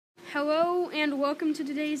Hello and welcome to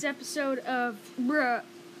today's episode of Bruh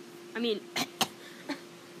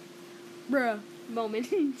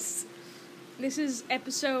Moments. This is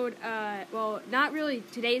episode, not really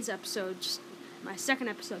today's episode, just my second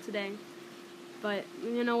episode today. But,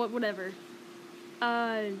 you know what, whatever.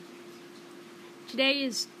 Today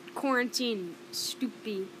is quarantine,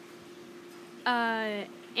 stupid.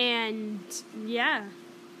 And, yeah.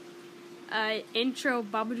 Intro,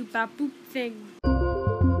 babadoo baboop thing.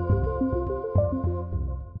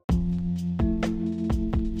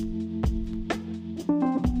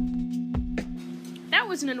 That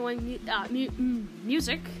was an annoying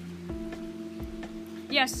music.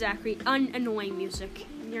 Yes, Zachary, unannoying music.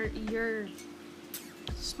 You're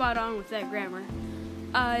spot on with that grammar.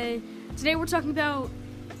 Today we're talking about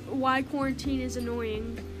why quarantine is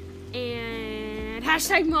annoying and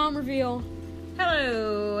hashtag mom reveal.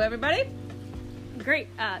 Hello, everybody. Great.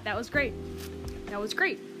 That was great. That was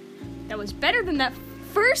great. That was better than that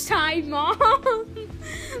first time, Mom,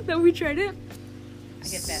 that we tried it. I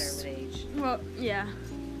get better with age. Well, yeah.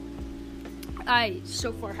 I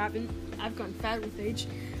so far haven't. I've gone fat with age.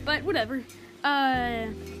 But whatever.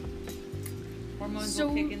 Hormones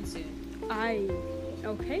will kick in soon.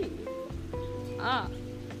 Okay.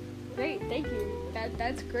 Great. Thank you.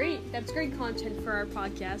 That's great. That's great content for our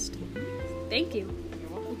podcast. Thank you.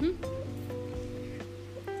 You're welcome.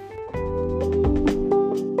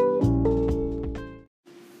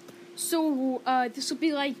 So, this will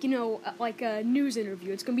be like, like a news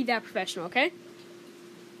interview. It's gonna be that professional, okay?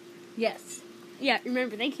 Yes. Yeah,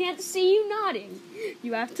 remember, they can't see you nodding.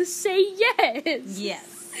 You have to say yes.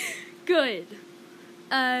 Yes. Good.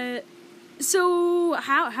 So,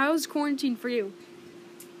 how's quarantine for you?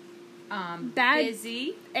 Bad.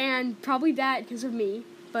 Busy. And probably bad because of me,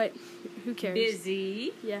 but who cares?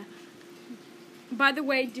 Busy. Yeah. By the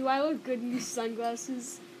way, do I look good in these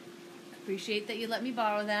sunglasses? Appreciate that you let me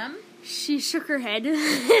borrow them. She shook her head.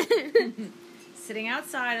 Sitting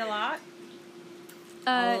outside a lot.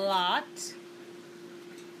 A lot.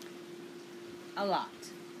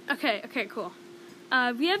 Okay, cool.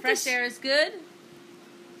 We have Fresh air is good.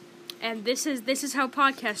 And this is how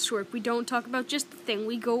podcasts work. We don't talk about just the thing.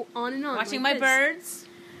 We go on and on. Watching like my this. birds.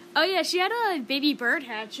 Oh yeah, she had a baby bird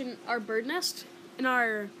hatch in our bird nest. In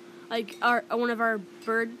our one of our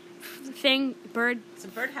bird. It's a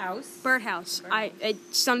birdhouse. Birdhouse. It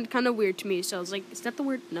sounded kind of weird to me, so I was like, is that the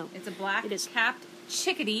word? No. It's a black It is. capped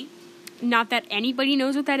chickadee. Not that anybody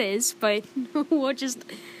knows what that is, but we'll just,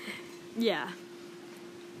 yeah.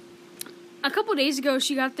 A couple days ago,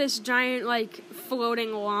 she got this giant,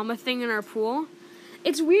 floating llama thing in our pool.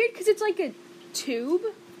 It's weird because it's like a tube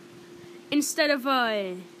instead of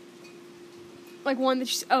one that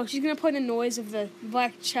she's gonna play the noise of the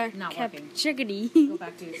black capped chickadee. Go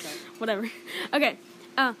back to your side. Whatever. Okay.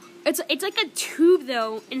 It's like a tube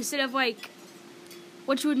though, instead of what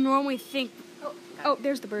you would normally think. Oh,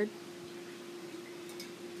 there's the bird.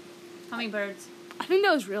 Hummingbirds. I think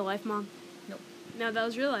that was real life, Mom. Nope. No, that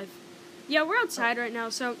was real life. Yeah, we're outside right now,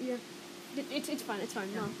 so yeah, it's fine. It's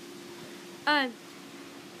fine. No. Mom.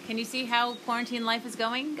 Can you see how quarantine life is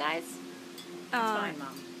going, guys? It's fine,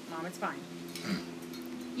 Mom. Mom, it's fine.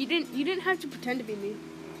 You didn't have to pretend to be me.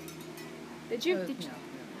 Did you? No.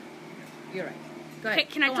 You're right. Go ahead.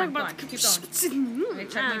 Can I talk about? Keep going. Let me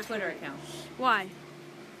check my Twitter account. Why?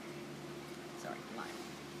 Sorry,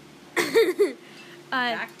 lying.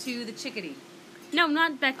 Back Back to the chickadee. No,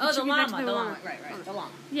 not back to the llama. the llama. Right, the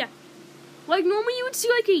llama. Yeah. Normally you would see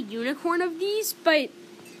a unicorn of these, but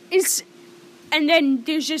and then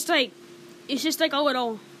there's just it's just a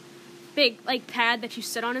little big pad that you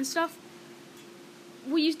sit on and stuff.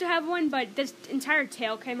 We used to have one, but this entire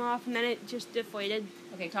tail came off and then it just deflated.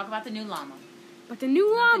 Okay, talk about the new llama. But the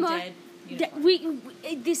new llama, the dead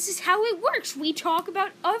unicorn. This is how it works. We talk about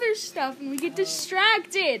other stuff and we get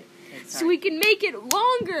distracted. Okay, so we can make it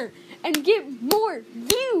longer and get more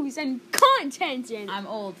views and content in. I'm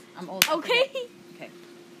old. Okay? Okay.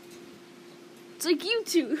 It's like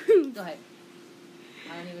YouTube. Go ahead.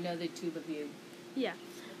 I don't even know the tube of you. Yeah.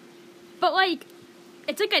 But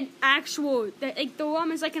it's like an actual, the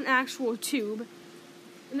llama is like an actual tube.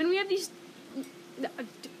 And then we have these,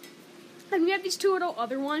 two little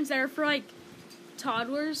other ones that are for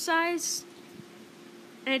toddler size.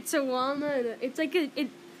 And it's a llama, and it's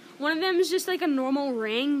one of them is just a normal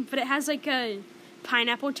ring, but it has a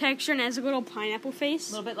pineapple texture and has a little pineapple face.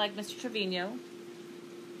 A little bit like Mr. Trevino.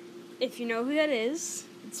 If you know who that is,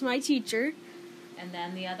 it's my teacher. And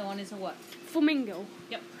then the other one is a what? Flamingo.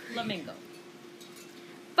 Yep, flamingo.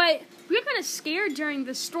 But we got kind of scared during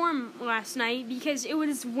the storm last night because it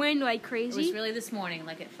was wind like crazy. It was really this morning,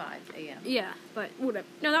 like at 5 a.m. Yeah, but whatever.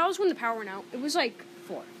 No, that was when the power went out. It was like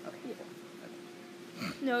 4. Okay. Yeah. 4.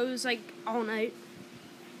 Okay. No, it was like all night.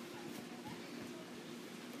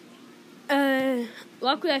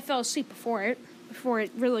 Luckily I fell asleep before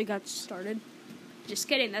it really got started. Just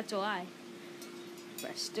kidding, that's a lie.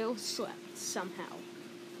 But I still slept somehow.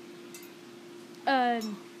 The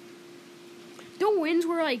winds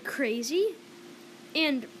were like crazy,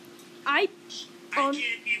 and I can't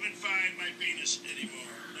even find my penis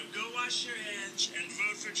anymore. Now go wash your hands and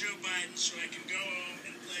vote for Joe Biden so I can go home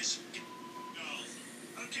and play some golf.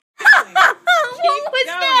 Okay. What was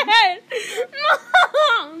that?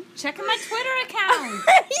 Mom! Checking my Twitter account.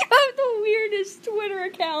 You have the weirdest Twitter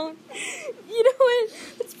account. You know what?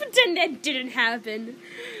 Let's pretend that didn't happen.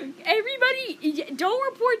 Everybody,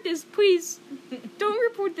 don't report this, please. Don't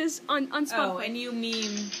report this on Spotify. Oh, and you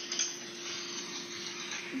meme.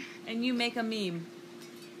 And you make a meme.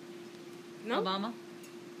 No? Obama?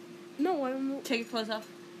 No, I don't. Take your clothes off.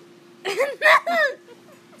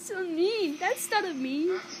 So mean. That's not a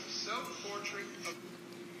meme. Self-portrait of...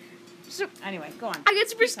 So, Anyway, go on. I get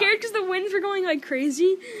super Keep scared because the winds were going like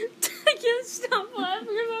crazy. I can't stop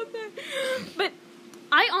laughing about that. But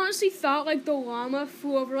I honestly thought like the llama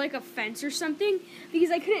flew over like a fence or something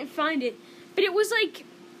because I couldn't find it. But it was like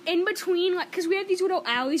in between, like, because we have these little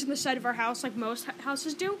alleys on the side of our house, like most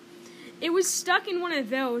houses do. It was stuck in one of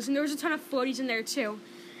those, and there was a ton of floaties in there too.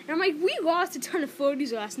 And I'm like, we lost a ton of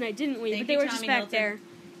floaties last night, didn't we? Thank But they you, were just Tommy back Hilton. there.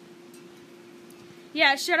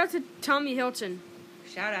 Yeah, shout out to Tommy Hilton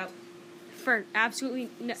Shout out. for absolutely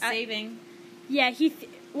Saving. yeah,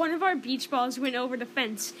 one of our beach balls went over the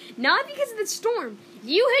fence. Not because of the storm.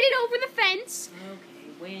 You hit it over the fence. Okay,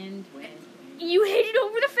 wind. You hit it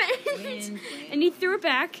over the fence. Wind. And he threw it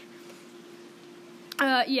back.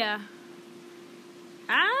 Yeah.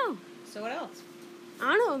 Ow. So what else?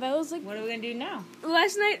 I don't know. That was like What are we going to do now?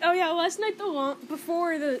 last night. Oh yeah, last night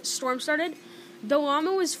before the storm started, the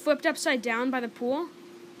llama was flipped upside down by the pool,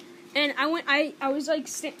 and I was like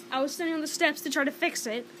I was standing on the steps to try to fix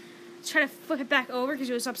it, try to flip it back over because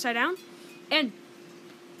it was upside down, and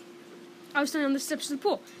I was standing on the steps of the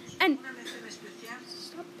pool, and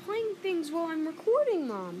stop playing things while I'm recording,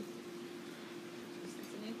 Mom.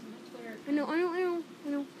 I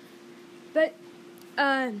know. But,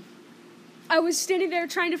 I was standing there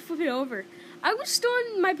trying to flip it over. I was still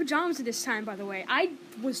in my pajamas at this time, by the way. I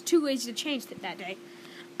was too lazy to change that day.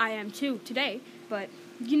 I am too today, but,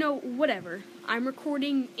 whatever. I'm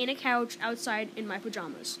recording in a couch outside in my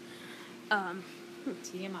pajamas.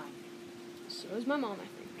 TMI. So is my mom, I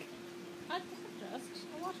think. I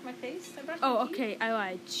washed my face. I brushed Oh, my teeth. okay, I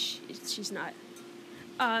lied. She's not.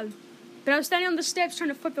 But I was standing on the steps trying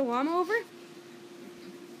to flip the llama over.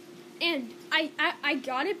 And I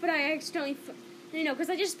got it, but I accidentally, because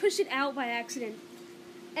I just pushed it out by accident.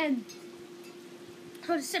 And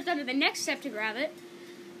so I stepped under the next step to grab it.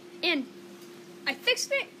 And I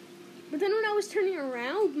fixed it. But then when I was turning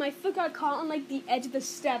around, my foot got caught on, like, the edge of the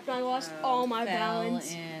step. And I lost all my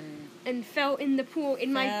balance. And fell in the pool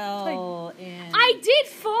in my... I did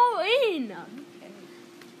fall in! Okay.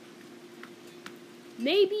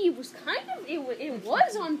 Maybe it was it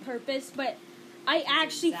was on purpose, but I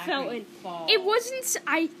actually fell in. It wasn't,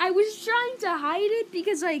 I was trying to hide it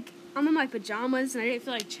because, like, I'm in my pajamas and I didn't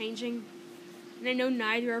feel like changing. And I know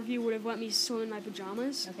neither of you would have let me swim in my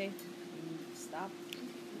pajamas. Okay. Stop.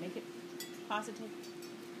 Make it positive.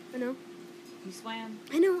 I know. You swam.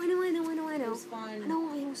 I know. It was fun. I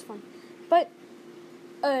know, it was fun. But,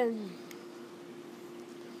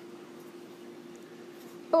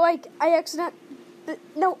 like, I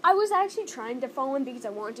was actually trying to fall in because I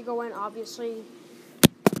wanted to go in, obviously.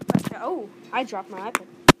 But, I dropped my iPad.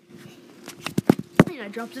 And I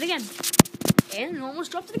dropped it again. And I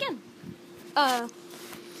almost dropped it again. I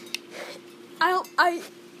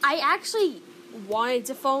actually wanted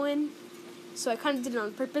to fall in, so I kind of did it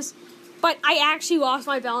on purpose. But I actually lost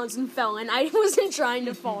my balance and fell in. I wasn't trying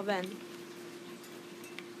to fall then.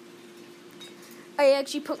 I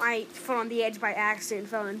actually put my foot on the edge by accident and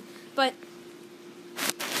fell in. But,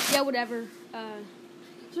 yeah, whatever.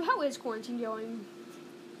 So how is quarantine going?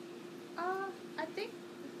 I think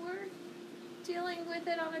we're dealing with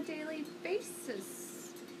it on a daily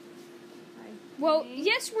basis. Well,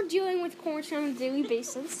 yes, we're dealing with quarantine on a daily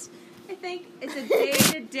basis. I think it's a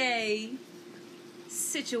day-to-day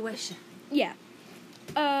situation. Yeah.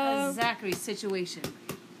 A Zachary situation.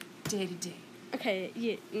 Day-to-day. Okay,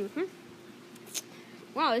 yeah. Mm-hmm.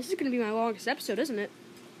 Wow, this is going to be my longest episode, isn't it?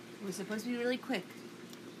 We're supposed to be really quick.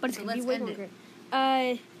 But it's So going to be let's way end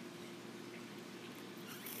longer.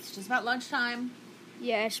 It's just about lunchtime.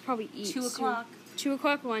 Yeah, I should probably eat 2 soon. o'clock. 2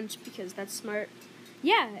 o'clock lunch because that's smart.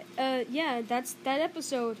 Yeah, that's that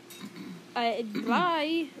episode.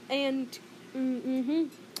 Bye and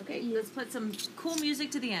Okay, let's put some cool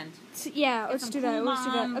music to the end. Yeah, Get let's some do cool that. Let's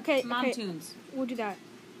do that. Okay, Mom okay. tunes. We'll do that.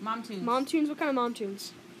 Mom tunes. Mom tunes. What kind of mom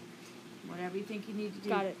tunes? Whatever you think you need to do,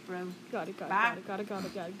 Got it. bro. Got it. Bye. Got it.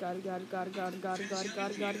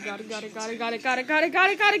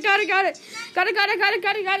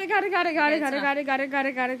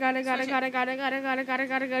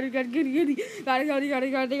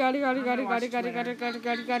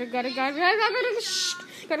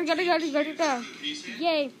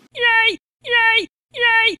 Yay. Yay. Yay.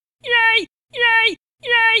 Yay. Yay.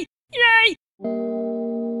 Yay. Yay.